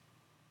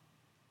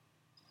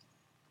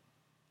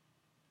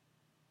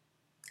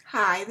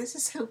Hi, this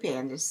is Hope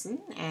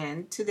Anderson,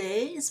 and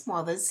today is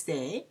Mother's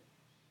Day.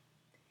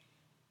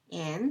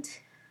 And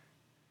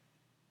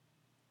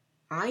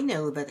I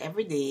know that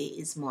every day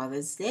is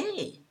Mother's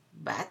Day,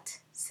 but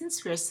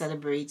since we're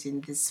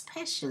celebrating this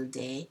special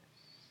day,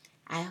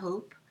 I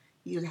hope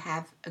you'll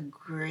have a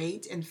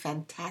great and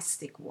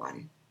fantastic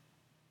one.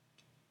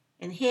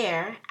 And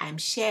here I'm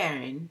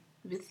sharing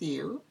with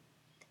you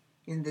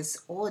in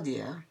this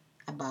audio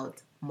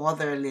about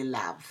motherly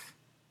love.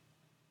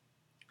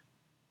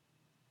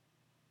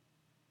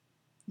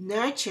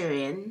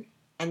 Nurturing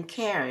and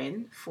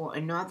caring for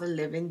another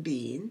living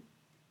being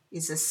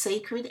is a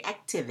sacred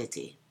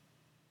activity.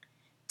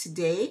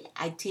 Today,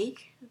 I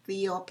take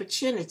the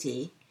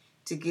opportunity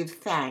to give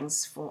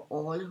thanks for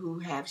all who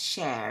have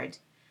shared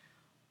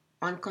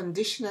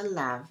unconditional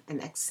love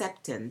and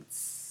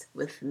acceptance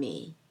with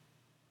me.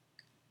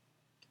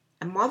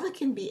 A mother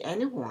can be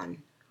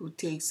anyone who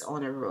takes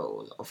on a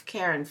role of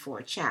caring for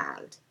a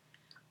child,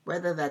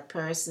 whether that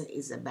person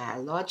is a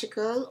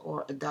biological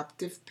or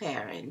adoptive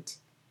parent,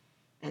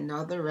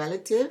 another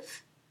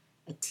relative,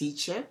 a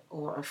teacher,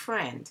 or a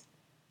friend.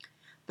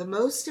 The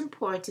most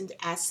important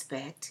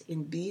aspect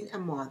in being a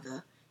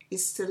mother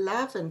is to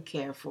love and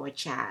care for a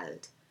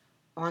child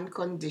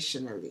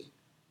unconditionally.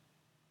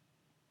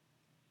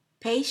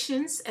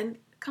 Patience and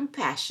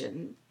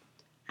compassion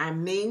are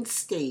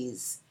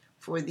mainstays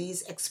for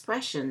these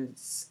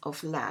expressions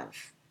of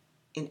love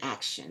in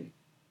action.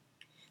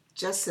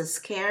 Just as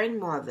caring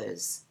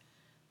mothers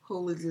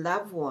hold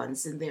loved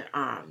ones in their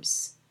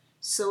arms,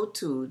 so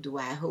too do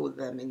I hold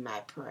them in my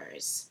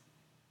prayers.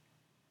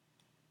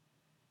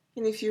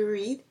 And if you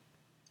read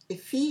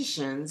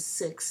Ephesians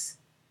 6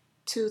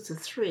 2 to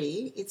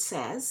 3, it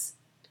says,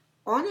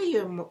 Honor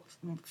your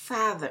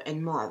father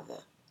and mother.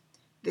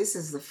 This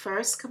is the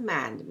first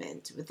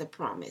commandment with a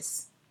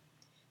promise,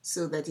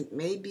 so that it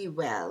may be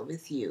well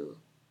with you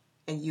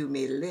and you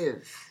may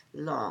live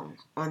long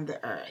on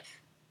the earth.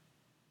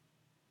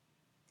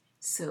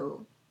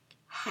 So,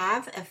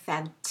 have a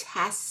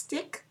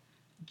fantastic,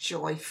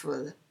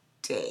 joyful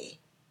day.